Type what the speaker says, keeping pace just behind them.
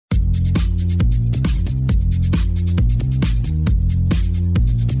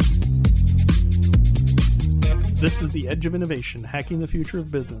This is The Edge of Innovation, Hacking the Future of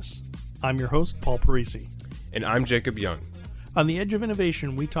Business. I'm your host, Paul Parisi. And I'm Jacob Young. On The Edge of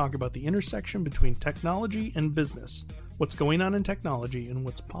Innovation, we talk about the intersection between technology and business, what's going on in technology, and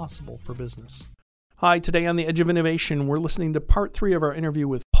what's possible for business. Hi, today on The Edge of Innovation, we're listening to part 3 of our interview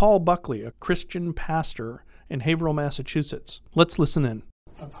with Paul Buckley, a Christian pastor in Haverhill, Massachusetts. Let's listen in.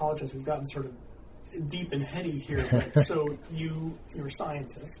 I apologize, we've gotten sort of deep and heady here. But so you're a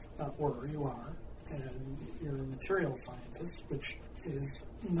scientist, not were, you are, and you're a material scientist, which is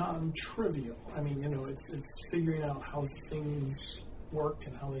non-trivial. I mean, it's figuring out how things work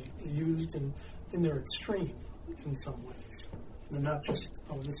and how they're used in their extreme in some ways. They're not just,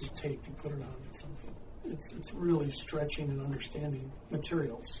 this is tape, you put it on. It's really stretching and understanding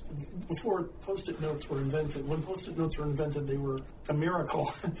materials. Before Post-it notes were invented, when Post-it notes were invented, they were a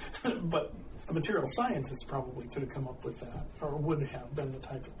miracle. But a material scientist probably could have come up with that, or would have been the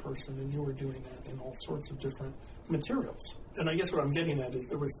type of person, and you were doing that in all sorts of different materials. And I guess what I'm getting at is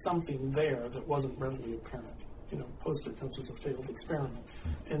there was something there that wasn't readily apparent. Post-it notes was a failed experiment.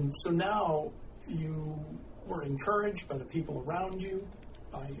 And so now you were encouraged by the people around you,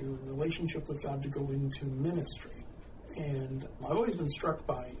 by your relationship with God, to go into ministry. And I've always been struck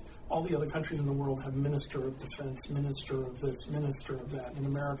by all the other countries in the world have minister of defense, minister of this, minister of that. In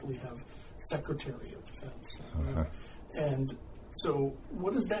America, we have secretary of defense. And so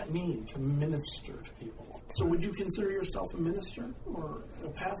what does that mean, to minister to people? So would you consider yourself a minister or a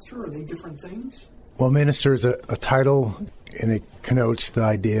pastor? Are they different things? Well, minister is a title, and it connotes the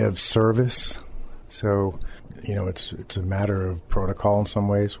idea of service. So, it's a matter of protocol in some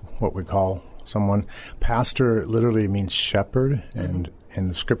ways, what we call someone. Pastor literally means shepherd, and in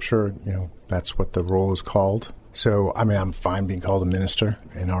the scripture, that's what the role is called. So, I'm fine being called a minister.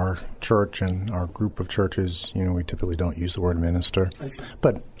 In our church and our group of churches, we typically don't use the word minister. Okay.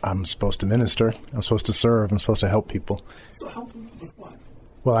 But I'm supposed to minister. I'm supposed to serve. I'm supposed to help people. So help them with what?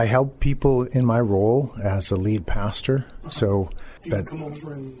 Well, I help people in my role as a lead pastor. So do you come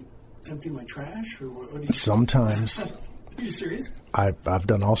over and empty my trash? Or what do you sometimes. Are you serious? I've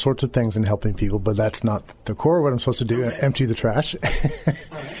done all sorts of things in helping people, but that's not the core of what I'm supposed to do, empty the trash.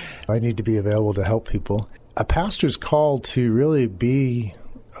 Right. I need to be available to help people. A pastor's called to really be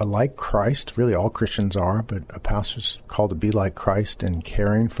like Christ. Really, all Christians are, but a pastor's called to be like Christ in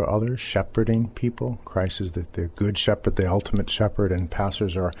caring for others, shepherding people. Christ is the good shepherd, the ultimate shepherd, and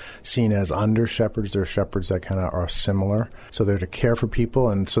pastors are seen as under shepherds. They're shepherds that kind of are similar. So they're to care for people,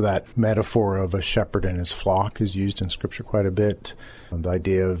 and so that metaphor of a shepherd and his flock is used in Scripture quite a bit. The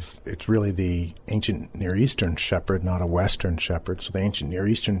idea of it's really the ancient Near Eastern shepherd, not a Western shepherd. So the ancient Near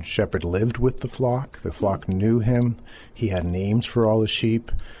Eastern shepherd lived with the flock. The flock knew him. He had names for all the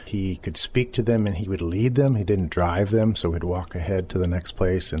sheep. He could speak to them and he would lead them. He didn't drive them, so he'd walk ahead to the next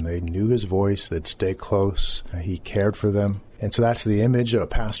place, and they knew his voice. They'd stay close. He cared for them. And so that's the image of a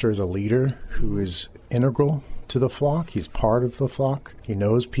pastor as a leader who is integral to the flock. He's part of the flock. He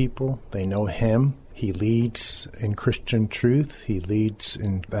knows people. They know him. He leads in Christian truth. He leads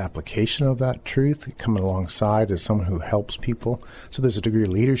in the application of that truth, coming alongside as someone who helps people. So there's a degree of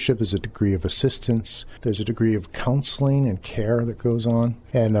leadership, there's a degree of assistance, there's a degree of counseling and care that goes on.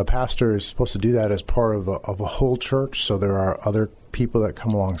 And a pastor is supposed to do that as part of a whole church. So there are other people that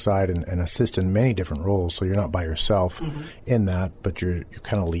come alongside and assist in many different roles. So you're not by yourself in that, but you're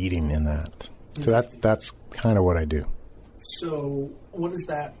kind of leading in that. So that's kind of what I do. So what does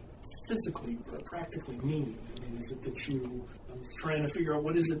that physically or practically mean? Is it that I'm trying to figure out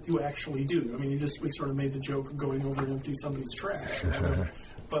what is it you actually do? We sort of made the joke of going over and emptying somebody's trash.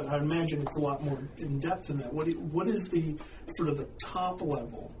 But I imagine it's a lot more in depth than that. What is the sort of the top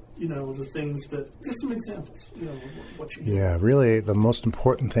level, the things that, give some examples, what you do. Yeah, really the most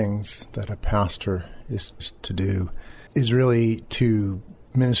important things that a pastor is to do is really to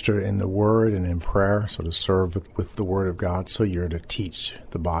minister in the Word and in prayer, so to serve with the Word of God. So you're to teach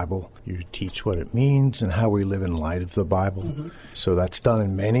the Bible. You teach what it means and how we live in light of the Bible. So that's done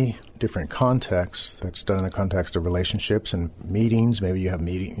in many different contexts. That's done in the context of relationships and meetings. Maybe you have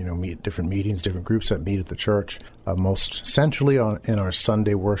different meetings, different groups that meet at the church. Most centrally in our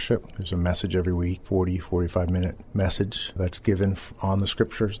Sunday worship, there's a message every week, 45-minute message that's given on the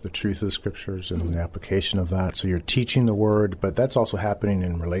Scriptures, the truth of the Scriptures, and the application of that. So you're teaching the Word, but that's also happening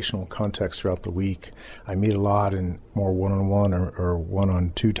in relational context throughout the week. I meet a lot in more one-on-one or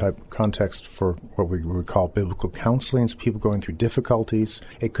one-on-two type context for what we would call biblical counseling. So people going through difficulties.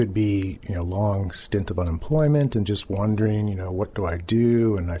 It could be long stint of unemployment and just wondering, what do I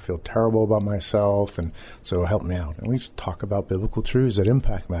do? And I feel terrible about myself. And so help me out. And we just talk about biblical truths that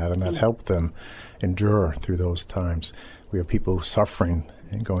impact that and that help them endure through those times. We have people suffering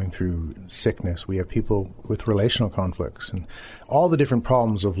and going through sickness. We have people with relational conflicts and all the different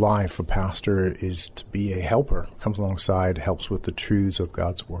problems of life. A pastor is to be a helper, comes alongside, helps with the truths of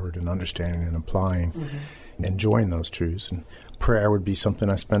God's word and understanding and applying, enjoying those truths. And prayer would be something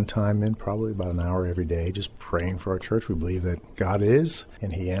I spend time in, probably about an hour every day, just praying for our church. We believe that God is,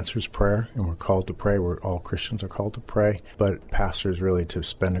 and he answers prayer, and we're called to pray. All Christians are called to pray, but pastors really to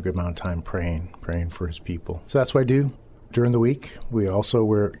spend a good amount of time praying for his people. So that's what I do. During the week, we're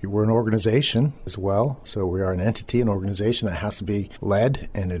an organization as well. So we are an entity, an organization that has to be led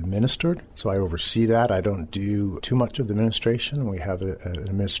and administered. So I oversee that. I don't do too much of the administration. We have an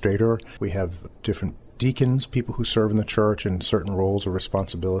administrator. We have different deacons, people who serve in the church in certain roles or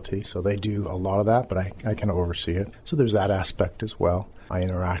responsibility. So they do a lot of that, but I kind of oversee it. So there's that aspect as well. I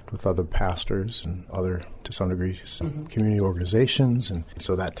interact with other pastors and other, to some degree, community organizations, and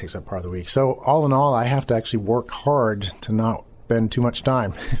so that takes up part of the week. So all in all, I have to actually work hard to not spend too much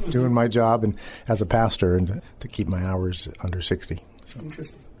time doing my job and as a pastor and to keep my hours under 60. So.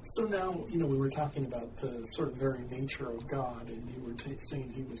 Interesting. So now, we were talking about the sort of very nature of God, and you were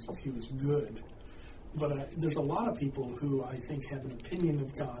saying he was good. But there's a lot of people who I think have an opinion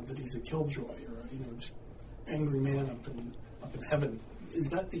of God that he's a killjoy or just angry man up in heaven. Is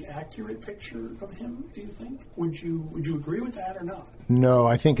that the accurate picture of him, do you think? Would you agree with that or not? No,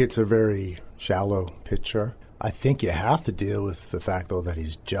 I think it's a very shallow picture. I think you have to deal with the fact, though, that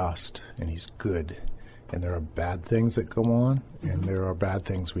he's just and he's good. And there are bad things that go on, and there are bad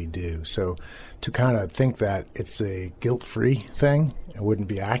things we do. So to kind of think that it's a guilt-free thing, it wouldn't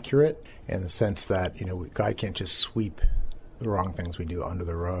be accurate in the sense that, God can't just sweep the wrong things we do under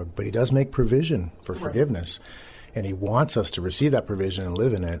the rug. But he does make provision for forgiveness. And he wants us to receive that provision and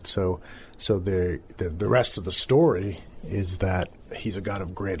live in it. So the rest of the story is that he's a God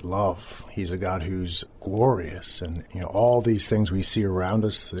of great love. He's a God who's glorious. And, all these things we see around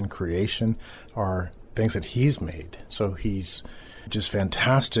us in creation are things that he's made. So he's just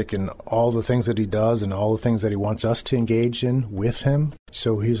fantastic in all the things that he does and all the things that he wants us to engage in with him.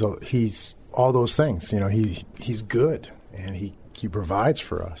 So he's all those things. He's good, and he provides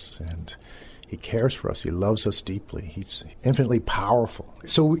for us, and he cares for us. He loves us deeply. He's infinitely powerful.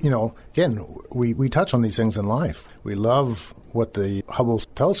 So, again, we touch on these things in life. We love what the Hubble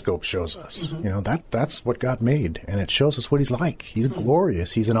telescope shows us. That's what God made, and it shows us what he's like. He's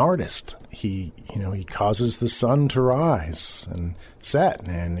glorious. He's an artist. He causes the sun to rise and set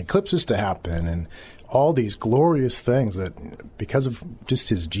and eclipses to happen and all these glorious things that because of just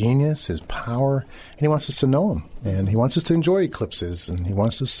his genius, his power, and he wants us to know him. And he wants us to enjoy eclipses, and he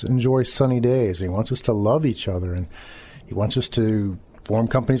wants us to enjoy sunny days. And he wants us to love each other, and he wants us to form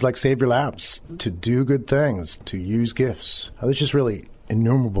companies like Savior Labs, to do good things, to use gifts. There's just really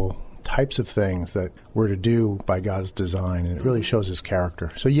innumerable types of things that we're to do by God's design, and it really shows his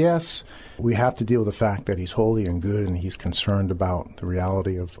character. So yes, we have to deal with the fact that he's holy and good, and he's concerned about the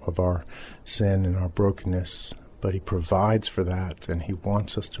reality of our sin and our brokenness, but he provides for that, and he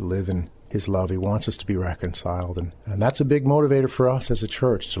wants us to live in his love. He wants us to be reconciled, and that's a big motivator for us as a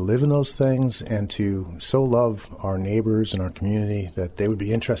church, to live in those things and to so love our neighbors and our community that they would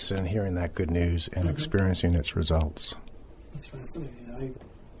be interested in hearing that good news and experiencing its results. That's fascinating.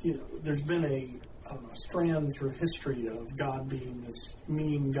 There's been a strand through history of God being this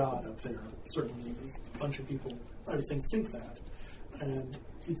mean God up there. Certainly, there's a bunch of people I think that. And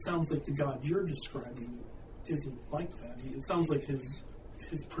it sounds like the God you're describing isn't like that. It sounds like his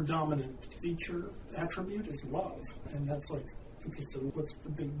predominant attribute is love. And that's like, okay, so what's the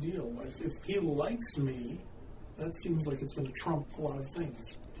big deal? If he likes me, that seems like it's going to trump a lot of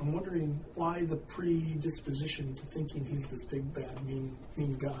things. I'm wondering why the predisposition to thinking he's this big, bad, mean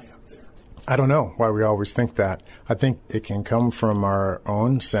guy out there. I don't know why we always think that. I think it can come from our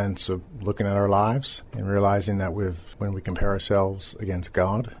own sense of looking at our lives and realizing that when we compare ourselves against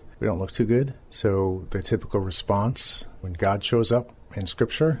God, we don't look too good. So the typical response when God shows up in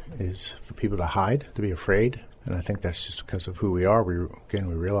Scripture is for people to hide, to be afraid. And I think that's just because of who we are. We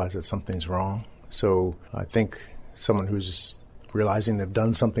realize that something's wrong. So I think someone who's realizing they've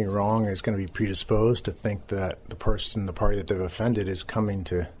done something wrong is going to be predisposed to think that the person, the party that they've offended, is coming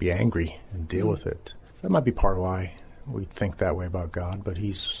to be angry and deal with it. So that might be part of why we think that way about God, but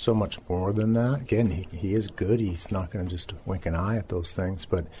he's so much more than that. Again, he is good. He's not going to just wink an eye at those things,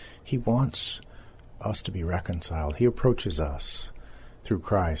 but he wants us to be reconciled. He approaches us through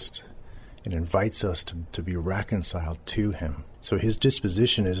Christ and invites us to be reconciled to him. So his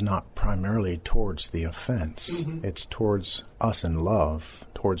disposition is not primarily towards the offense. Mm-hmm. It's towards us in love,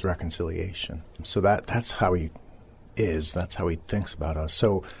 towards reconciliation. So that's how he is. That's how he thinks about us.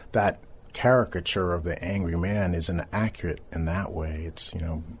 So that caricature of the angry man isn't accurate in that way. It's,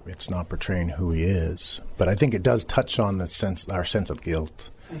 it's not portraying who he is. But I think it does touch on our sense of guilt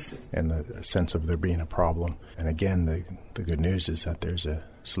and the sense of there being a problem. And again, the good news is that there's a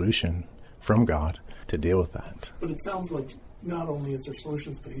solution from God to deal with that. But it sounds like not only is there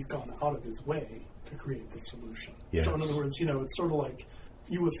solutions, but he's gone out of his way to create the solution. Yes. So in other words, it's sort of like,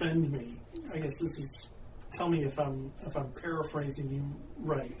 you offend me. I guess this is, tell me if I'm paraphrasing you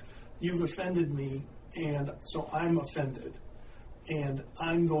right. You've offended me, and so I'm offended. And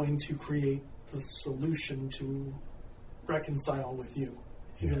I'm going to create the solution to reconcile with you.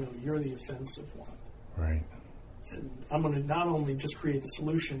 Yeah. You're the offensive one. Right. And I'm going to not only just create the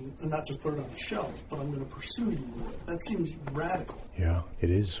solution and not just put it on the shelf, but I'm going to pursue you with it. That seems radical. Yeah, it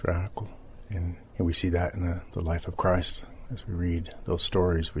is radical. And we see that in the life of Christ. As we read those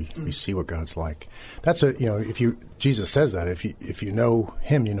stories, we see what God's like. That's Jesus says that if you know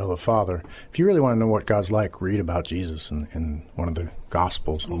him, you know the Father. If you really want to know what God's like, read about Jesus in one of the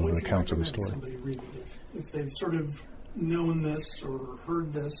Gospels, one of the accounts of the story. Somebody read it. If they've sort of known this or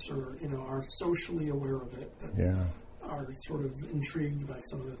heard this or are socially aware of it, are sort of intrigued by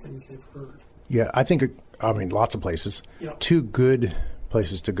some of the things they've heard. Yeah, I think lots of places. Yep. 2 good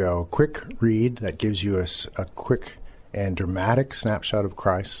places to go. Quick read that gives you a quick and dramatic snapshot of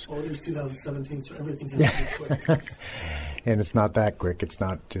Christ. Well, it is 2017, so everything has to be quick. And it's not that quick. It's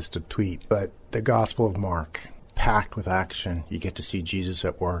not just a tweet. But the Gospel of Mark, packed with action. You get to see Jesus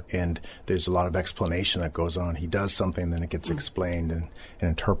at work, and there's a lot of explanation that goes on. He does something, then it gets explained and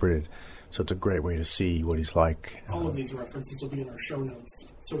interpreted. So it's a great way to see what he's like. All of these references will be in our show notes.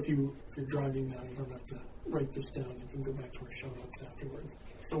 So if you're driving now, you don't have to write this down. You can go back to our show notes afterwards.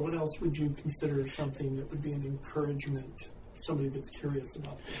 So what else would you consider something that would be an encouragement to somebody that's curious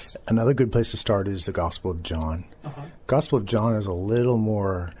about this? Another good place to start is the Gospel of John. Gospel of John is a little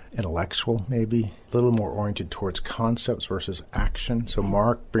more intellectual, maybe, a little more oriented towards concepts versus action. So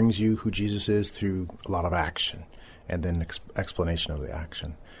Mark brings you who Jesus is through a lot of action and then explanation of the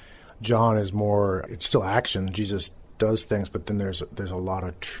action. John is more, it's still action. Jesus does things, but then there's a lot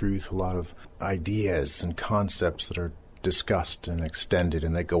of truth, a lot of ideas and concepts that are discussed and extended,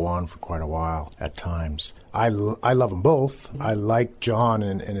 and they go on for quite a while at times. I love them both. I like John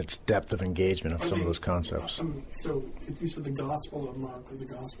and its depth of engagement of some of those concepts. So if you said the Gospel of Mark or the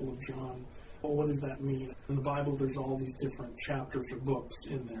Gospel of John, well, what does that mean? In the Bible, there's all these different chapters or books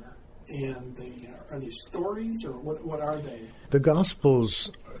in there. And are they stories, or what are they? The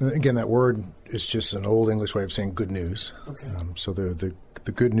Gospels, again, that word is just an old English way of saying good news. Okay. So they're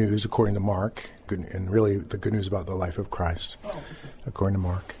the good news according to Mark, and really the good news about the life of Christ, according to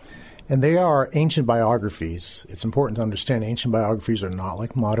Mark. And they are ancient biographies. It's important to understand ancient biographies are not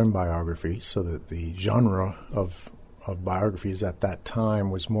like modern biographies, so that the genre of biographies at that time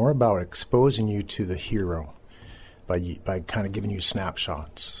was more about exposing you to the hero by kind of giving you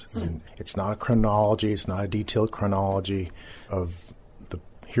snapshots. And it's not a chronology, it's not a detailed chronology of the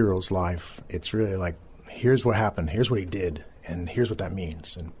hero's life. It's really like, here's what happened, here's what he did, and here's what that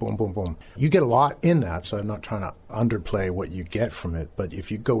means, and boom, boom, boom. You get a lot in that, so I'm not trying to underplay what you get from it, but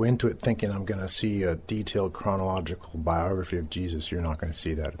if you go into it thinking I'm going to see a detailed chronological biography of Jesus, you're not going to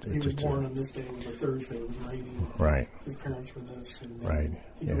see that. He was born on this day, it was a Thursday, it was raining. Right. His parents were this, and right.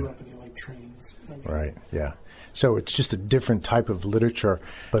 He grew up and he liked trains. Right, yeah. So it's just a different type of literature,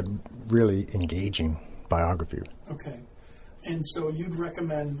 but really engaging biography. Okay. And so you'd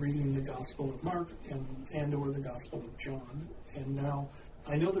recommend reading the Gospel of Mark and or the Gospel of John. And now,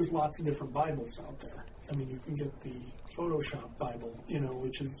 I know there's lots of different Bibles out there. I mean, you can get the Photoshop Bible,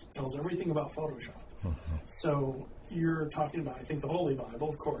 which tells everything about Photoshop. Mm-hmm. So you're talking about, I think, the Holy Bible,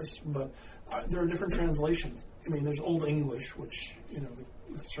 of course, but there are different translations. I mean, there's Old English, which,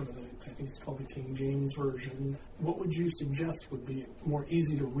 sort of, I think it's called the King James Version. What would you suggest would be more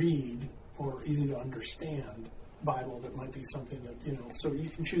easy to read or easy to understand Bible that might be something that, so you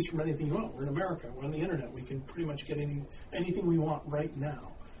can choose from anything you want. We're in America. We're on the internet. We can pretty much get anything we want right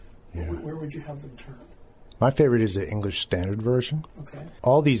now. Yeah. Where would you have them turn? My favorite is the English Standard Version. Okay.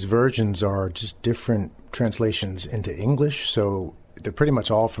 All these versions are just different translations into English, so they're pretty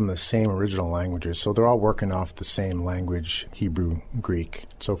much all from the same original languages. So they're all working off the same language, Hebrew, Greek,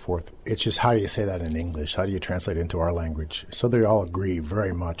 so forth. It's just how do you say that in English? How do you translate it into our language? So they all agree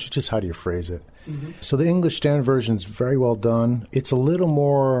very much. It's just how do you phrase it? Mm-hmm. So the English Standard Version is very well done. It's a little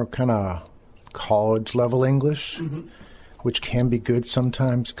more kind of college-level English, mm-hmm. which can be good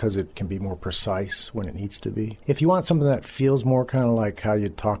sometimes because it can be more precise when it needs to be. If you want something that feels more kind of like how you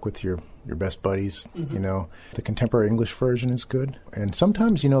talk with your your best buddies, The contemporary English version is good. And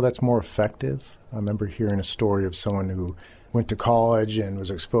sometimes, that's more effective. I remember hearing a story of someone who went to college and was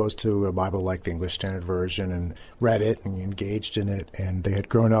exposed to a Bible like the English Standard Version and read it and engaged in it. And they had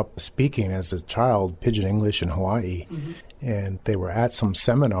grown up speaking as a child Pidgin English in Hawaii. Mm-hmm. And they were at some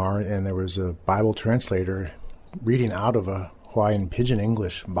seminar, and there was a Bible translator reading out of a Hawaiian Pidgin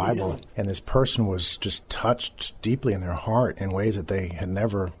English Bible. Yeah. And this person was just touched deeply in their heart in ways that they had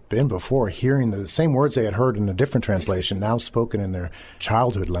never been before, hearing the same words they had heard in a different translation now spoken in their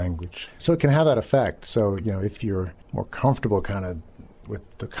childhood language. So it can have that effect. So, if you're more comfortable kind of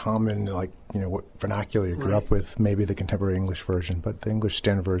with the common, what vernacular you grew up with, maybe the contemporary English version, but the English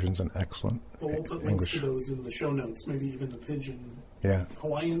Standard Version is an excellent we'll put links to those in the show notes, maybe even the Pidgin,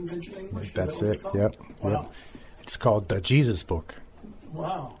 Hawaiian Pidgin English. That's it, yep. It's called the Jesus Book.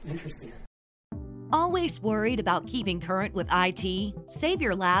 Wow, interesting. Always worried about keeping current with IT?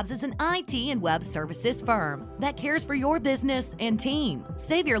 Savior Labs is an IT and web services firm that cares for your business and team.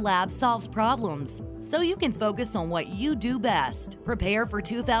 Savior Labs solves problems so you can focus on what you do best. Prepare for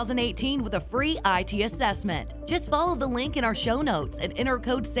 2018 with a free IT assessment. Just follow the link in our show notes and enter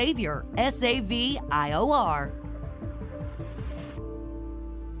code SAVIOR, SAVIOR.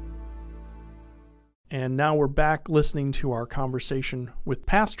 And now we're back listening to our conversation with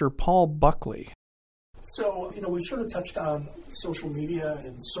Pastor Paul Buckley. So, we sort of touched on social media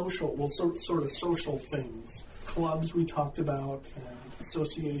and sort of social things. Clubs we talked about, and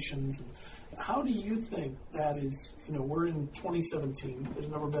associations. How do you think that is, we're in 2017. There's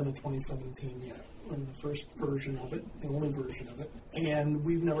never been a 2017 yet. We're in the first version of it, the only version of it. And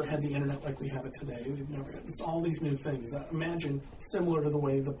we've never had the internet like we have it today. It's all these new things. Imagine similar to the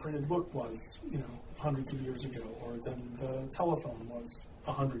way the printed book was, hundreds of years ago, or then the telephone was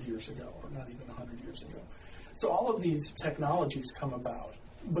 100 years ago, or not even 100 years ago. So all of these technologies come about.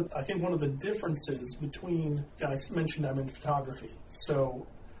 But I think one of the differences between, I mentioned I'm in photography. So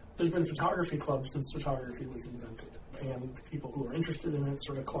there's been photography clubs since photography was invented. And people who are interested in it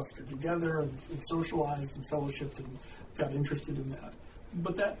sort of clustered together and socialized and fellowshipped and got interested in that.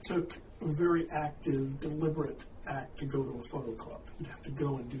 But that took a very active, deliberate act to go to a photo club. You'd have to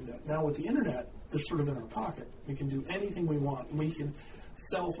go and do that. Now with the internet, they're sort of in our pocket. We can do anything we want. We can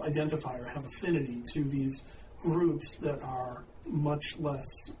self-identify or have affinity to these groups that are much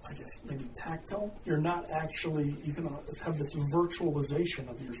less, maybe tactile. You're not actually, you can have this virtualization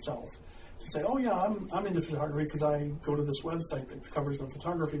of yourself. To say, oh yeah, I'm into photography because I go to this website that covers on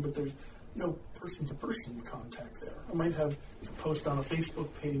photography, but there's no person-to-person contact there. I might have a post on a Facebook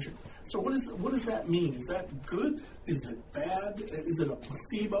page. So what does that mean? Is that good? Is it bad? Is it a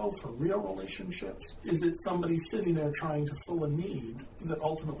placebo for real relationships? Is it somebody sitting there trying to fill a need that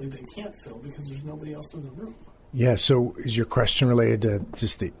ultimately they can't fill because there's nobody else in the room? Yeah, so is your question related to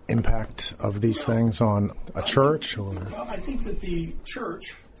just the impact of these things on a church? Or? I think that the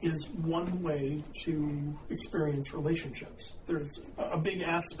church is one way to experience relationships. There's a big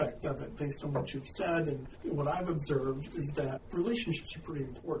aspect of it based on what you've said, and what I've observed is that relationships are pretty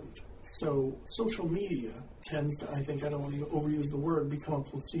important. So social media tends to, I don't want to overuse the word, become a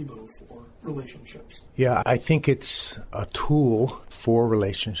placebo for relationships. Yeah, I think it's a tool for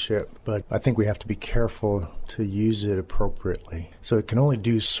relationship, but I think we have to be careful to use it appropriately. So it can only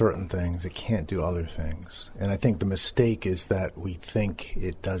do certain things. It can't do other things. And I think the mistake is that we think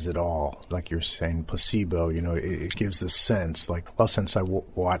it does it all. Like you're saying, placebo, it gives the sense since I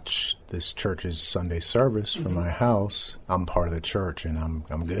watch this church's Sunday service from my house, I'm part of the church and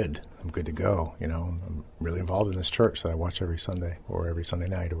I'm good. I'm good to go. I'm really involved in this church that I watch every Sunday or every Sunday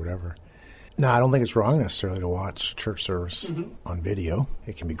night or whatever. No, I don't think it's wrong necessarily to watch church service on video.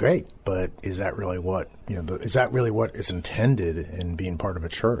 It can be great, but is that really what is intended in being part of a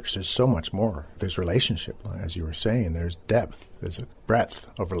church? There's so much more. There's relationship, as you were saying. There's depth. There's a breadth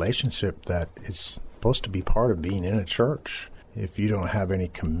of relationship that is supposed to be part of being in a church. If you don't have any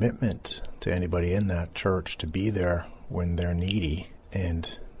commitment to anybody in that church to be there when they're needy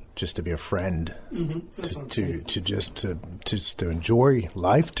and just to be a friend, to enjoy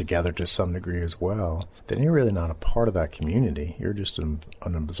life together to some degree as well, then you're really not a part of that community. You're just an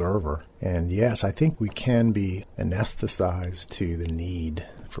observer. And yes, I think we can be anesthetized to the need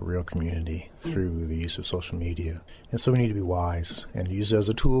for real community through the use of social media. And so we need to be wise and use it as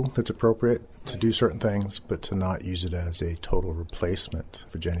a tool that's appropriate to do certain things, but to not use it as a total replacement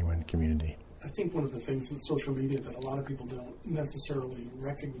for genuine community. I think one of the things with social media that a lot of people don't necessarily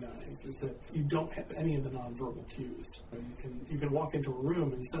recognize is that you don't have any of the nonverbal cues. You can walk into a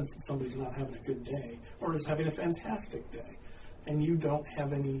room and sense that somebody's not having a good day or is having a fantastic day, and you don't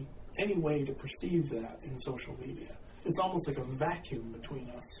have any way to perceive that in social media. it's almost like a vacuum between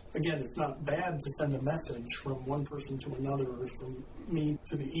us. Again, it's not bad to send a message from one person to another or from me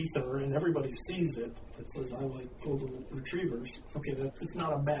to the ether, and everybody sees it. It says, I like golden retrievers. Okay, it's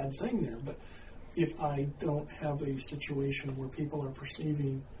not a bad thing there, but if I don't have a situation where people are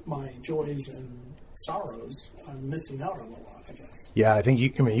perceiving my joys and sorrows, I'm missing out on a lot, I guess. Yeah, I think you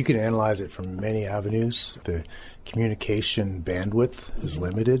can analyze it from many avenues. The communication bandwidth is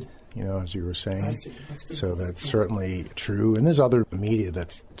limited, as you were saying. I see. So that's certainly true. And there's other media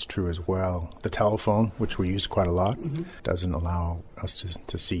that's true as well. The telephone, which we use quite a lot, doesn't allow us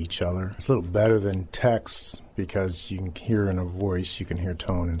to see each other. It's a little better than text because you can hear in a voice, you can hear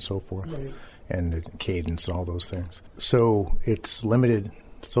tone and so forth, right, and cadence and all those things. So it's limited.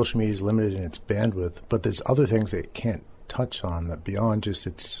 Social media is limited in its bandwidth, but there's other things that it can't touch on that beyond just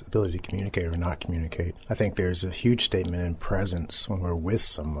its ability to communicate or not communicate. I think there's a huge statement in presence when we're with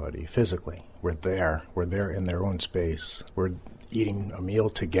somebody physically. We're there in their own space. We're eating a meal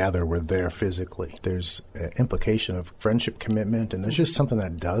together. We're there physically. There's an implication of friendship commitment, and there's just something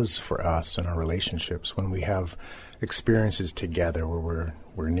that does for us in our relationships when we have experiences together where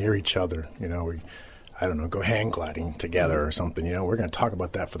we're near each other. Go hang gliding together or something. We're going to talk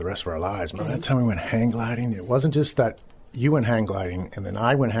about that for the rest of our lives. Remember that time we went hang gliding? It wasn't just that you went hang gliding and then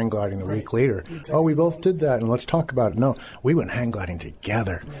I went hang gliding a week later. Oh, we both did that and let's talk about it. No, we went hang gliding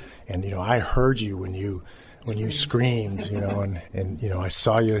together. And, I heard you when you screamed, and I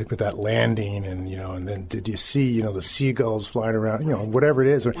saw you with that landing and then did you see, the seagulls flying around, whatever it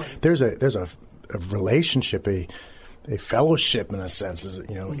is. There's a relationship, a fellowship in a sense,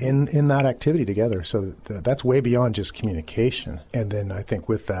 in that activity together. So that's way beyond just communication. And then I think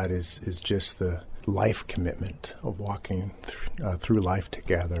with that is just the life commitment of walking through life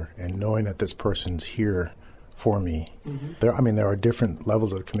together and knowing that this person's here for me. Mm-hmm. There are different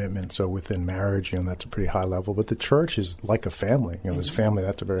levels of commitment. So within marriage, that's a pretty high level. But the church is like a family. This family,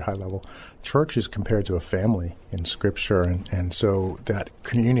 that's a very high level. Church is compared to a family in Scripture. And so that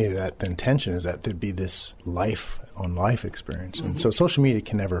community, that intention is that there'd be this life-on-life experience. Mm-hmm. And so social media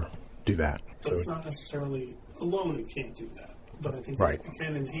can never do that. So it's not necessarily alone it can't do that. But I think right. It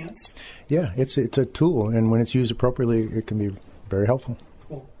can enhance. Yeah, it's a tool. And when it's used appropriately, it can be very helpful.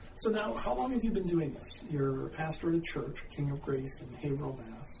 Cool. So now, how long have you been doing this? You're a pastor at a church, King of Grace in Haverhill,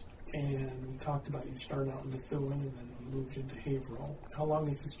 Mass. And we talked about you started out in Methuen and then moved into Haverhill. How long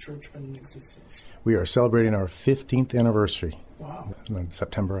has this church been in existence? We are celebrating our 15th anniversary. Wow. In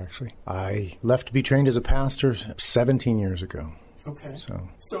September, actually. I left to be trained as a pastor 17 years ago. Okay.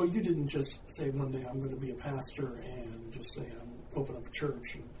 So you didn't just say one day I'm going to be a pastor and just say I'm open up a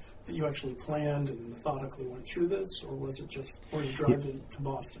church. But you actually planned and methodically went through this, or was it just where you drove to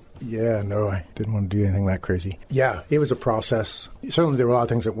Boston? Yeah, no, I didn't want to do anything that crazy. Yeah, it was a process. Certainly there were a lot of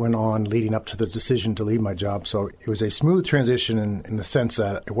things that went on leading up to the decision to leave my job. So it was a smooth transition in the sense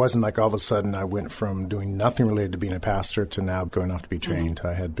that it wasn't like all of a sudden I went from doing nothing related to being a pastor to now going off to be trained. Mm-hmm.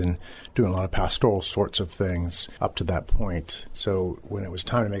 I had been doing a lot of pastoral sorts of things up to that point. So when it was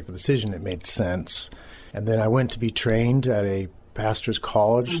time to make the decision, it made sense. And then I went to be trained at a pastor's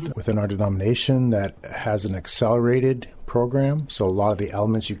college within our denomination that has an accelerated program. So a lot of the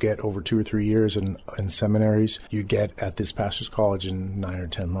elements you get over 2 or 3 years in seminaries, you get at this pastor's college in 9 or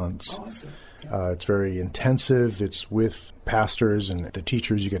 10 months. Oh, I see. It's very intensive. It's with pastors and the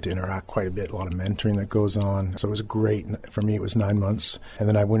teachers. You get to interact quite a bit, a lot of mentoring that goes on. So it was great. For me, it was 9 months. And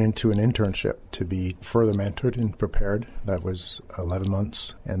then I went into an internship to be further mentored and prepared. That was 11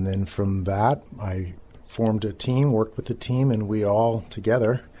 months. And then from that, I formed a team, worked with the team, and we all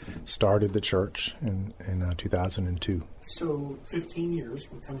together started the church in 2002. So 15 years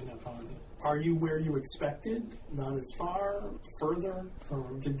we're coming up on. Are you where you expected? Not as far? Further?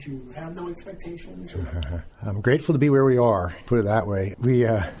 Or did you have no expectations? I'm grateful to be where we are, put it that way. We,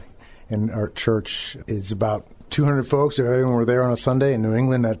 in our church, is about 200 folks. If everyone were there on a Sunday in New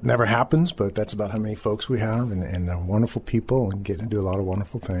England, that never happens, but that's about how many folks we have, and wonderful people, and get to do a lot of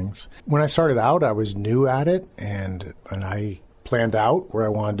wonderful things. When I started out, I was new at it, and I planned out where I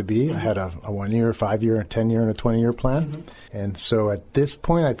wanted to be. Mm-hmm. I had a 1 year, 5 year, a 10 year, and a 20 year plan. Mm-hmm. And so at this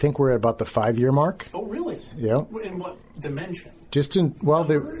point, I think we're at about the 5 year mark. Oh, really? Yeah. In what dimension? Just in, well,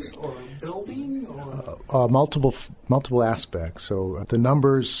 numbers or building or multiple aspects. So the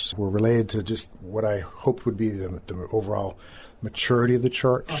numbers were related to just what I hoped would be the overall maturity of the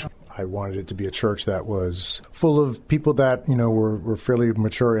church. Uh-huh. I wanted it to be a church that was full of people that, were fairly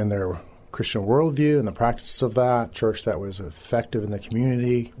mature in their Christian worldview and the practice of that, church that was effective in the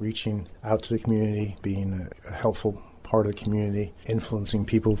community, reaching out to the community, being a helpful part of the community, influencing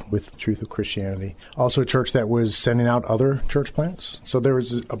people with the truth of Christianity. Also a church that was sending out other church plants. So there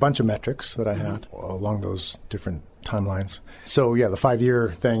was a bunch of metrics that I had along those different timelines. So yeah, the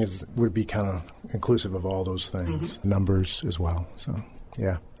 5-year thing would be kind of inclusive of all those things, numbers as well. So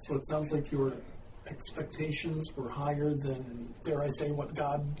yeah. So it sounds like your expectations were higher than, dare I say, what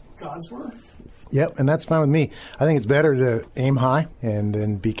God's were? Yep, and that's fine with me. I think it's better to aim high and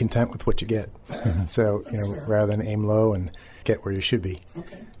then be content with what you get. So, rather than aim low and get where you should be.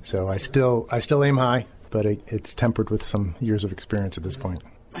 Okay. So I still aim high, but it's tempered with some years of experience at this point.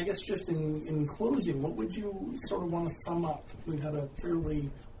 I guess just in closing, what would you sort of want to sum up? We've had a fairly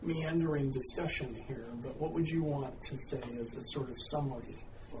meandering discussion here, but what would you want to say as a sort of summary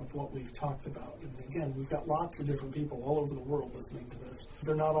of what we've talked about? And again, we've got lots of different people all over the world listening to this.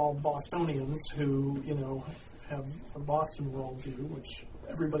 They're not all Bostonians who, have a Boston worldview, which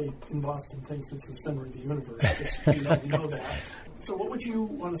everybody in Boston thinks it's the center of the universe. Just you don't know that. So what would you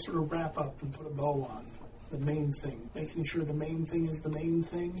want to sort of wrap up and put a bow on? The main thing, making sure the main thing is the main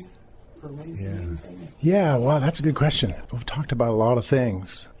thing, or remains the main thing? Yeah, well, that's a good question. We've talked about a lot of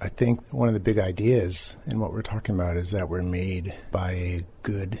things. I think one of the big ideas in what we're talking about is that we're made by a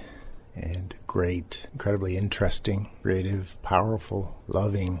good and great, incredibly interesting, creative, powerful,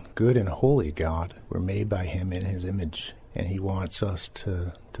 loving, good and holy God. We're made by Him in His image, and He wants us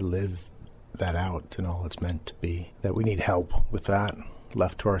to live that out in all it's meant to be. That we need help with that.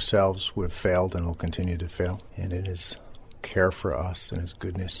 Left to ourselves, we've failed and will continue to fail. And in His care for us and His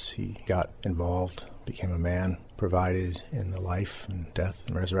goodness, He got involved, became a man, provided in the life and death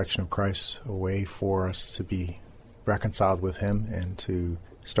and resurrection of Christ a way for us to be reconciled with Him and to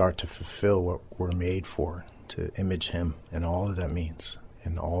start to fulfill what we're made for, to image Him and all that means,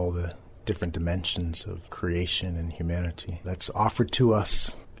 and all the different dimensions of creation and humanity that's offered to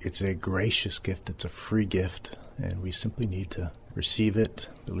us. It's a gracious gift, it's a free gift, and we simply need to receive it,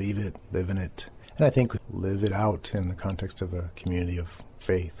 believe it, live in it, and I think live it out in the context of a community of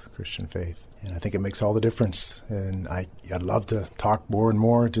faith, Christian faith. And I think it makes all the difference, and I'd love to talk more and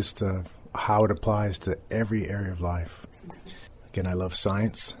more just how it applies to every area of life. Again, I love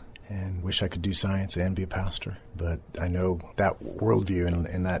science and wish I could do science and be a pastor, but I know that worldview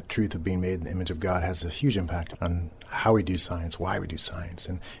and that truth of being made in the image of God has a huge impact on how we do science, why we do science,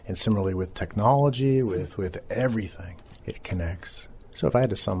 and similarly with technology, with everything, it connects. So if I had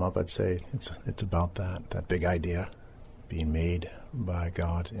to sum up, I'd say it's about that big idea, being made by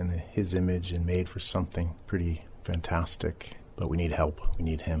God in His image and made for something pretty fantastic, but we need help, we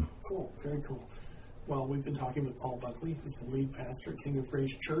need Him. Cool, very cool. Well, we've been talking with Paul Buckley, who's the lead pastor at King of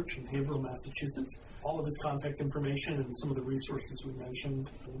Grace Church in Haverhill, Massachusetts. All of his contact information and some of the resources we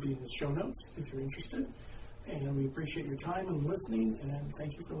mentioned will be in the show notes if you're interested. And we appreciate your time and listening, and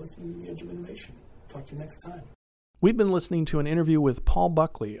thank you for listening to The Edge of Innovation. Talk to you next time. We've been listening to an interview with Paul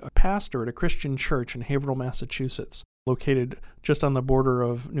Buckley, a pastor at a Christian church in Haverhill, Massachusetts, located just on the border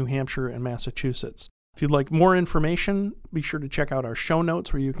of New Hampshire and Massachusetts. If you'd like more information, be sure to check out our show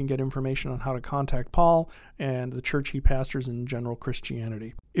notes where you can get information on how to contact Paul and the church he pastors in general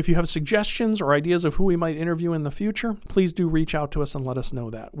Christianity. If you have suggestions or ideas of who we might interview in the future, please do reach out to us and let us know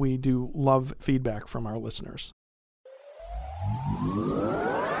that. We do love feedback from our listeners.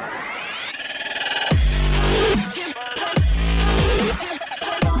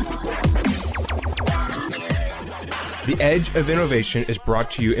 The Edge of Innovation is brought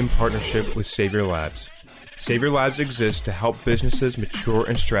to you in partnership with Savior Labs. Savior Labs exists to help businesses mature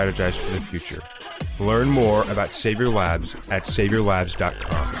and strategize for the future. Learn more about Savior Labs at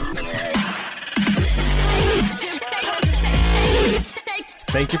SaviorLabs.com.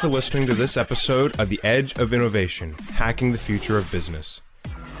 Thank you for listening to this episode of The Edge of Innovation, Hacking the Future of Business.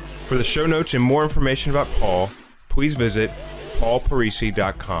 For the show notes and more information about Paul, please visit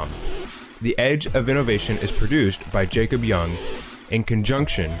paulparisi.com. The Edge of Innovation is produced by Jacob Young in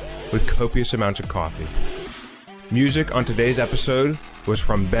conjunction with copious amounts of coffee. Music on today's episode was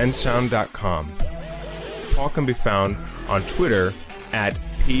from bensound.com. Paul can be found on Twitter at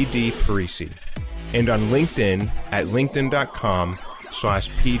PDParisi and on LinkedIn at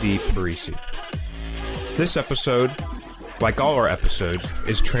linkedin.com/PDParisi. This episode, like all our episodes,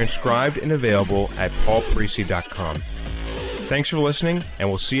 is transcribed and available at paulparisi.com. Thanks for listening, and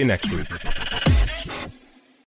we'll see you next week.